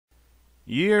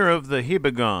Year of the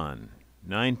Hibagon,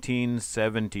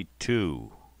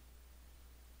 1972.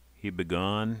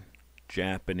 Hibagon,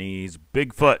 Japanese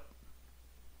Bigfoot.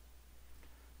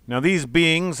 Now these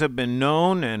beings have been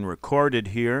known and recorded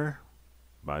here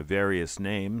by various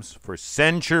names for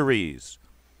centuries.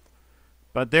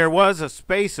 But there was a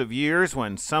space of years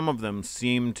when some of them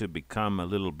seemed to become a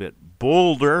little bit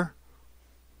bolder,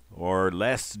 or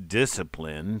less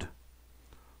disciplined,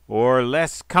 or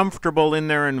less comfortable in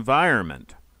their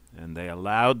environment, and they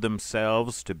allowed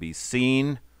themselves to be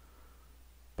seen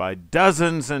by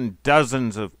dozens and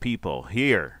dozens of people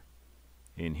here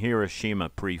in Hiroshima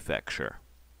Prefecture.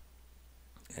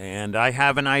 And I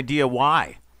have an idea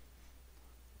why,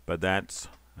 but that's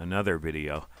another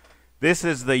video. This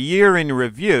is the year in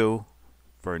review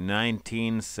for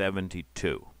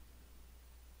 1972.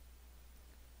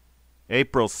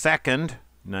 April 2nd,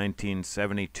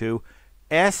 1972,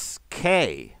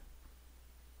 S.K.,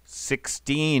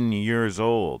 16 years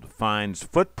old, finds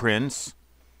footprints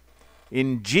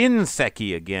in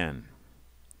Jinseki again.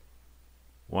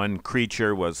 One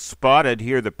creature was spotted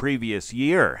here the previous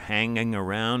year, hanging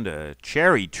around a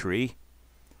cherry tree.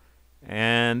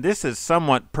 And this is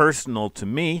somewhat personal to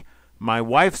me. My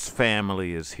wife's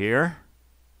family is here.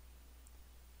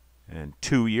 And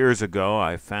 2 years ago,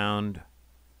 I found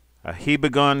a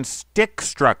Hibagon stick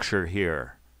structure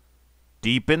here,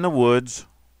 deep in the woods,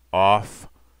 off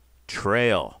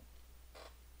trail.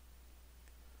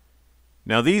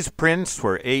 Now these prints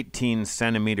were 18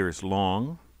 centimeters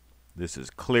long. This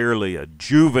is clearly a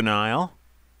juvenile.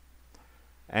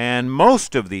 And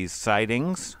most of these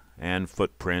sightings and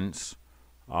footprints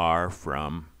are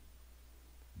from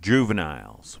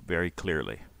juveniles, very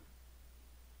clearly.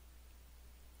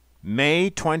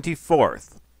 May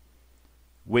 24th,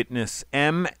 witness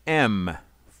M.M.,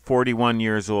 41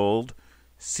 years old,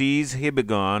 sees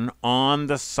Hibagon on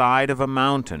the side of a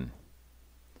mountain,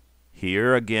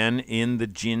 here again in the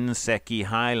Jinseki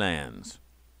highlands.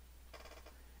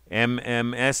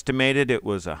 M.M. estimated it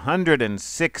was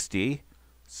 160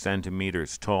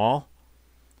 centimeters tall.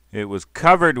 It was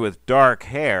covered with dark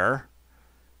hair,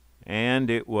 and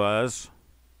it was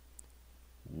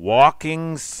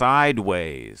walking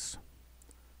sideways.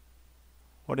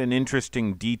 What an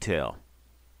interesting detail.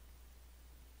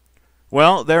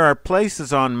 Well, there are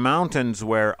places on mountains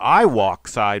where I walk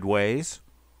sideways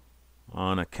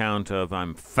on account of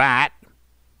I'm fat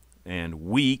and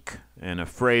weak and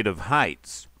afraid of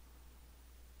heights.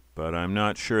 But I'm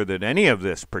not sure that any of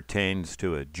this pertains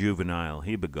to a juvenile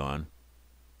Hibagon.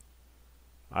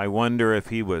 I wonder if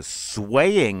he was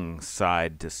swaying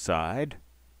side to side,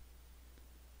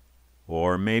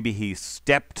 or maybe he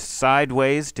stepped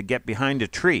sideways to get behind a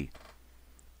tree.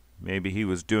 Maybe he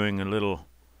was doing a little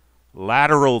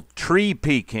lateral tree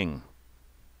peeking.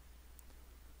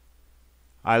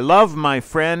 I love my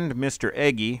friend Mr.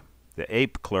 Eggy, the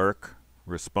ape clerk,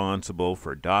 responsible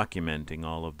for documenting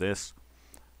all of this.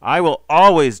 I will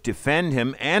always defend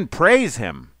him and praise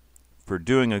him for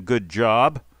doing a good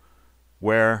job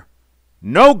where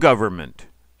no government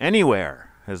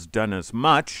anywhere has done as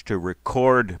much to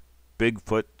record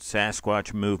Bigfoot,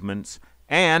 Sasquatch movements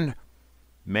and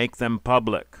make them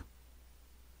public.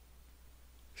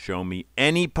 Show me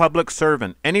any public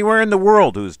servant anywhere in the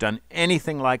world who's done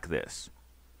anything like this.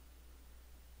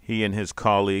 He and his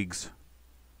colleagues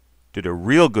did a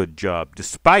real good job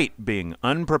despite being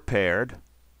unprepared,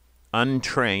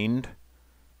 untrained,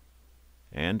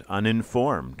 and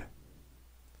uninformed.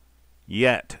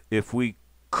 Yet, if we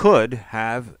could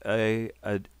have a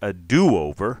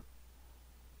do-over,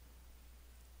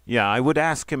 I would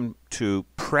ask him to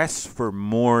press for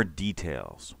more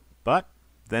details. But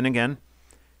then again,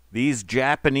 these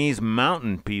Japanese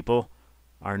mountain people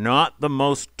are not the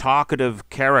most talkative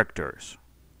characters.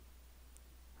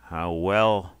 How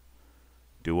well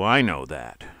do I know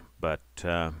that? But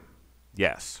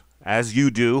yes, as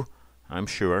you do, I'm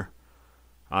sure,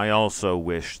 I also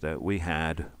wish that we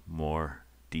had more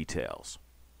details.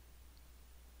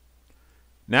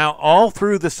 Now, all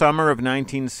through the summer of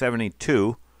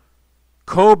 1972,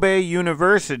 Kobe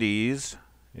University's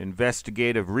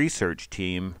investigative research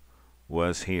team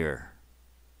was here.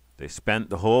 They spent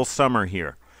the whole summer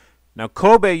here. Now,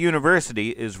 Kobe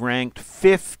University is ranked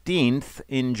 15th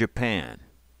in Japan.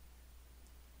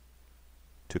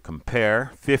 To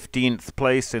compare, 15th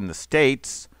place in the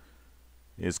States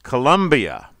is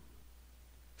Columbia.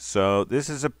 So this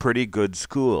is a pretty good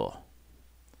school.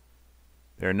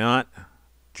 They're not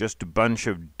just a bunch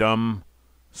of dumb,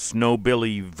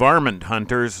 snowbilly varmint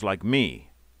hunters like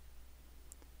me.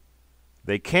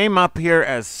 They came up here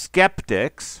as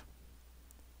skeptics,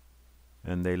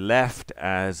 and they left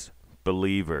as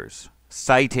believers.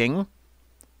 citing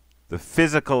the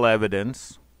physical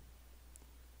evidence,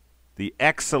 the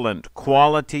excellent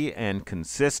quality and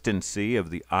consistency of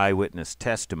the eyewitness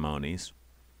testimonies,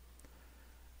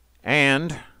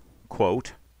 and,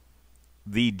 quote,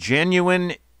 the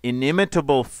genuine,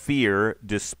 inimitable fear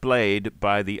displayed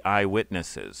by the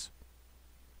eyewitnesses,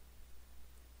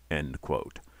 end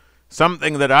quote.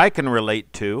 Something that I can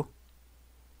relate to,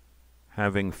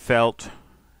 having felt,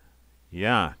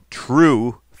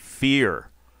 true fear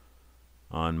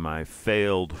on my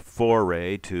failed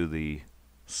foray to the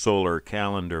solar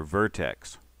calendar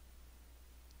vertex.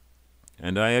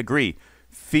 And I agree,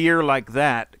 fear like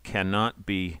that cannot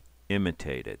be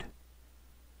imitated.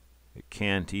 It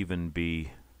can't even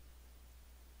be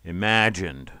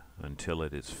imagined until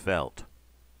it is felt.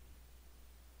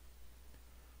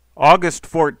 August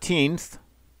 14th,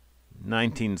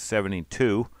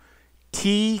 1972,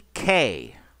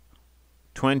 T.K.,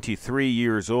 23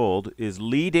 years old, is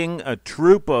leading a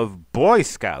troop of Boy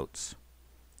Scouts.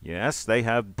 Yes, they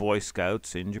have Boy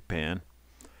Scouts in Japan.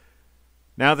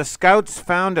 Now, the Scouts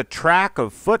found a track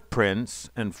of footprints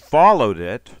and followed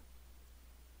it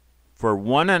for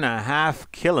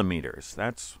 1.5 kilometers.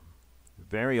 That's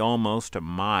almost a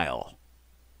mile.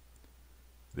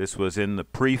 This was in the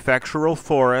prefectural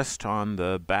forest on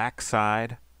the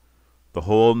backside, the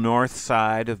whole north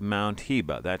side of Mount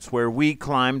Hiba. That's where we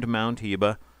climbed Mount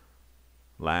Hiba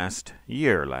last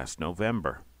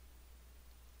November.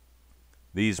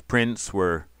 These prints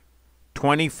were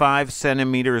 25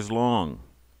 centimeters long,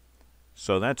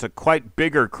 so that's a quite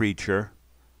bigger creature,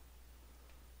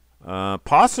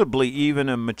 possibly even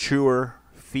a mature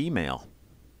female.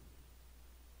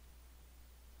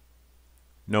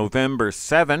 November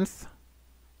 7th,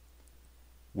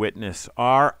 witness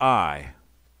R.I.,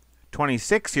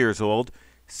 26 years old,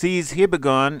 sees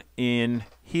Hibagon in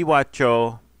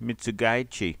Hiwacho,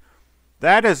 Mitsugaichi.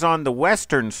 That is on the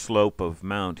western slope of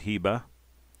Mount Hiba,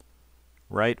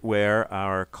 right where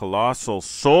our colossal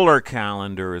solar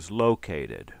calendar is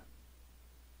located.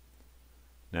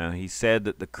 Now, he said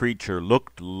that the creature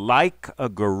looked like a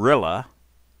gorilla.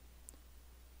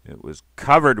 It was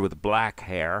covered with black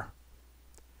hair,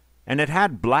 and it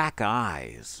had black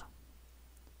eyes.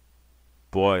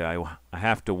 Boy, I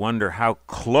have to wonder how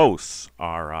close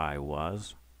R.I.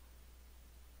 was.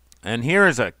 And here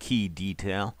is a key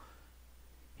detail.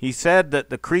 He said that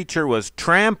the creature was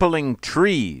trampling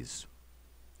trees.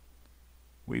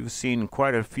 We've seen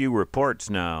quite a few reports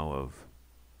now of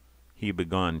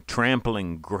Hibagon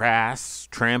trampling grass,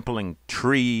 trampling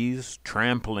trees,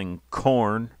 trampling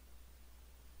corn.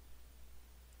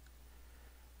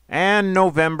 And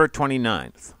November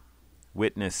 29th,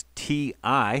 witness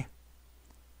T.I.,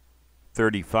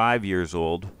 35 years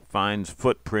old, finds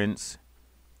footprints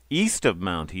east of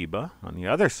Mount Hiba, on the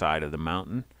other side of the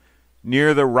mountain,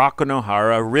 near the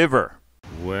Rakanohara River.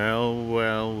 Well,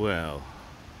 well, well.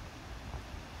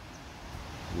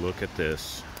 Look at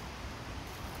this.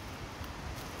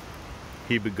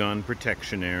 Hibagon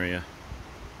Protection Area.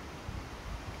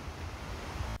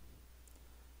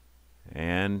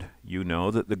 And you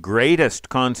know that the greatest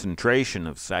concentration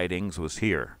of sightings was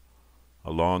here,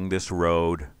 along this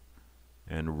road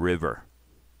and river.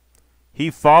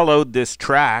 He followed this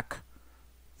track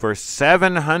for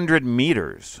 700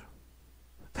 meters.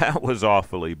 That was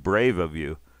awfully brave of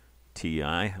you,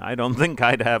 T.I. I don't think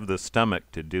I'd have the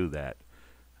stomach to do that.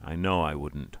 I know I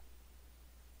wouldn't.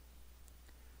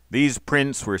 These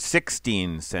prints were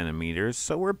 16 centimeters,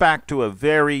 so we're back to a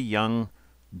very young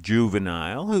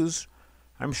juvenile who's,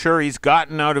 I'm sure he's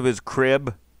gotten out of his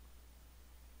crib,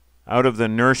 out of the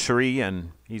nursery,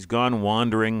 and he's gone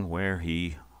wandering where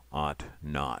he ought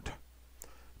not.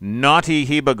 Naughty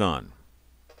Hibagon.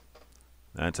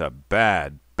 That's a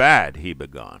bad, bad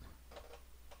Hibagon.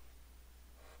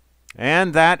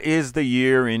 And that is the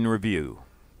year in review,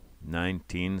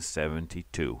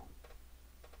 1972.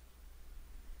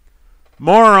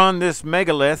 More on this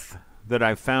megalith that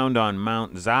I found on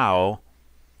Mount Zhao.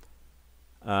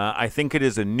 I think it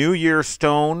is a New Year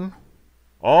stone,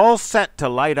 all set to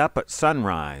light up at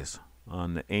sunrise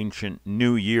on the ancient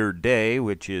New Year day,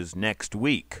 which is next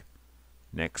week,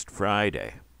 next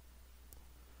Friday.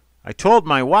 I told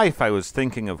my wife I was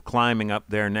thinking of climbing up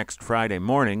there next Friday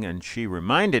morning, and she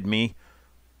reminded me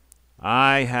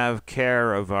I have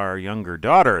care of our younger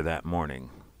daughter that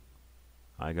morning.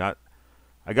 I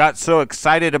got so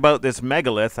excited about this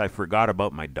megalith, I forgot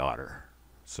about my daughter.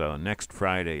 So next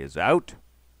Friday is out.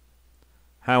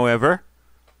 However,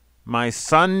 my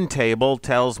sun table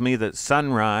tells me that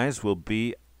sunrise will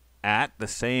be at the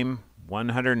same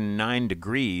 109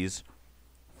 degrees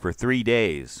for 3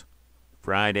 days,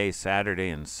 Friday, Saturday,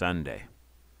 and Sunday.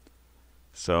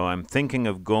 So I'm thinking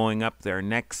of going up there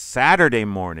next Saturday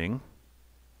morning.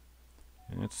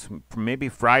 It's maybe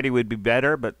Friday would be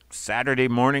better, but Saturday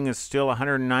morning is still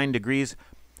 109 degrees.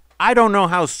 I don't know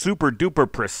how super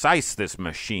duper precise this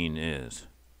machine is,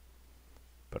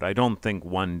 but I don't think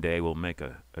one day will make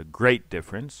a great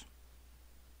difference.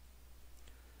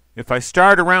 If I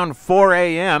start around 4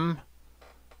 a.m.,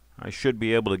 I should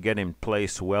be able to get in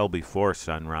place well before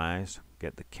sunrise,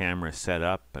 get the camera set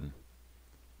up and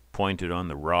pointed on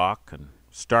the rock, and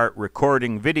start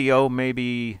recording video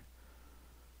maybe,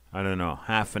 I don't know,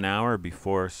 half an hour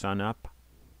before sunup.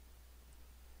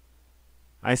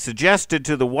 I suggested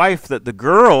to the wife that the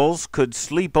girls could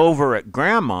sleep over at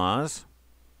Grandma's,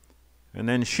 and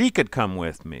then she could come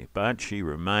with me, but she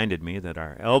reminded me that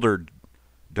our elder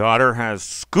daughter has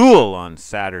school on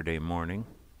Saturday morning.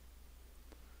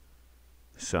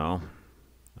 So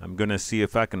I'm going to see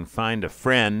if I can find a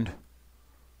friend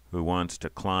who wants to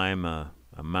climb a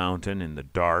mountain in the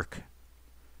dark,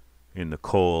 in the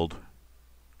cold,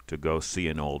 to go see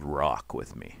an old rock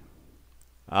with me.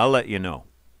 I'll let you know.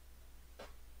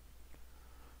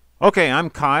 Okay, I'm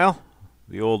Kyle,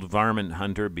 the old varmint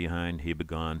hunter behind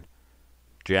Hibagon,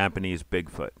 Japanese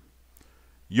Bigfoot.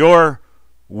 Your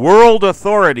world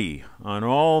authority on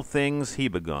all things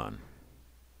Hibagon.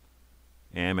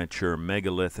 Amateur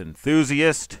megalith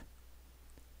enthusiast,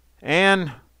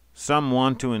 and some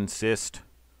want to insist,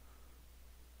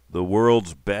 the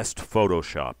world's best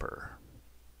photoshopper.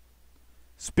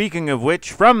 Speaking of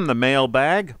which, from the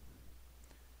mailbag,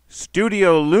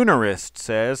 Studio Lunarist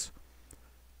says,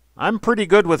 I'm pretty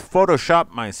good with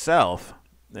Photoshop myself,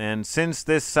 and since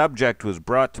this subject was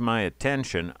brought to my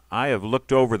attention, I have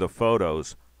looked over the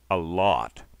photos a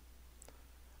lot.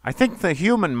 I think the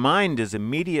human mind is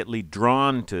immediately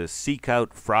drawn to seek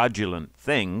out fraudulent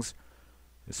things,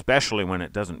 especially when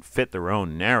it doesn't fit their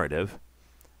own narrative,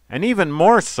 and even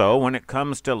more so when it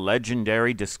comes to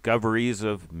legendary discoveries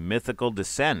of mythical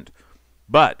descent.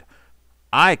 But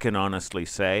I can honestly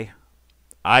say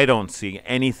I don't see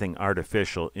anything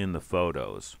artificial in the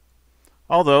photos.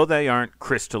 Although they aren't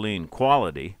crystalline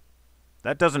quality,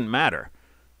 that doesn't matter.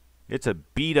 It's a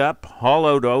beat-up,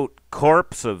 hollowed-out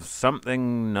corpse of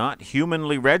something not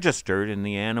humanly registered in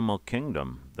the animal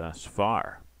kingdom thus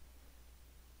far.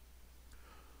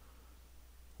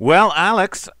 Well,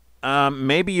 Alex,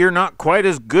 maybe you're not quite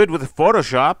as good with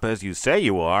Photoshop as you say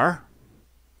you are.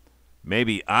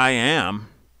 Maybe I am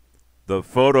the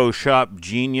Photoshop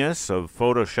genius of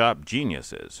Photoshop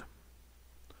geniuses.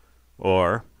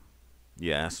 Or,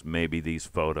 yes, maybe these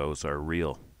photos are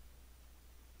real.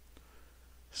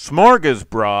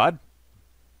 Smorgasbord,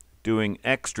 doing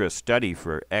extra study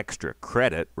for extra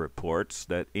credit, reports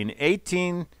that in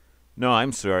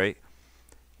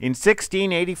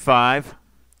 1685,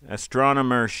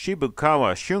 astronomer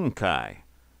Shibukawa Shunkai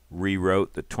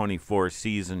rewrote the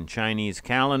 24-season Chinese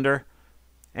calendar,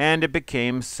 and it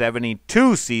became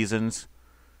 72 seasons,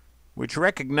 which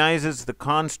recognizes the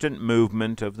constant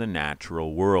movement of the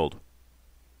natural world.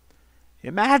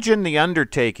 Imagine the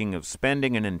undertaking of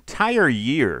spending an entire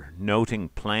year noting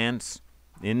plants,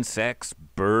 insects,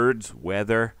 birds,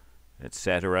 weather,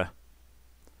 etc.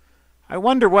 I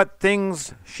wonder what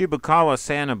things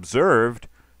Shibukawa-san observed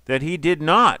that he did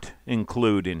not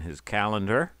include in his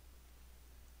calendar.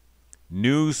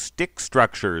 New stick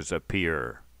structures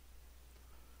appear.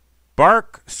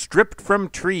 Bark stripped from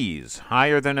trees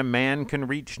higher than a man can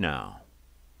reach now.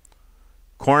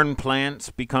 Corn plants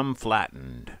become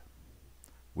flattened.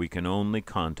 We can only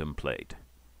contemplate.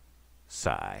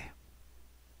 Sigh.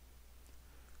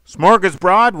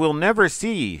 Smorgasbord will never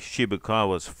see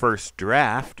Shibukawa's first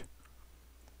draft.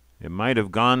 It might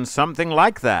have gone something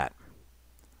like that.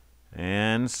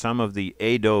 And some of the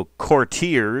Edo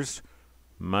courtiers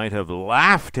might have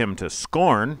laughed him to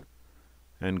scorn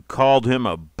and called him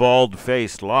a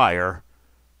bald-faced liar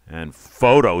and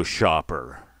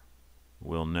photoshopper.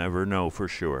 We'll never know for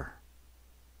sure.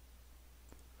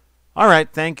 All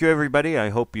right, thank you, everybody. I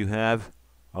hope you have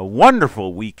a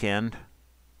wonderful weekend.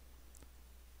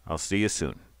 I'll see you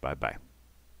soon. Bye-bye.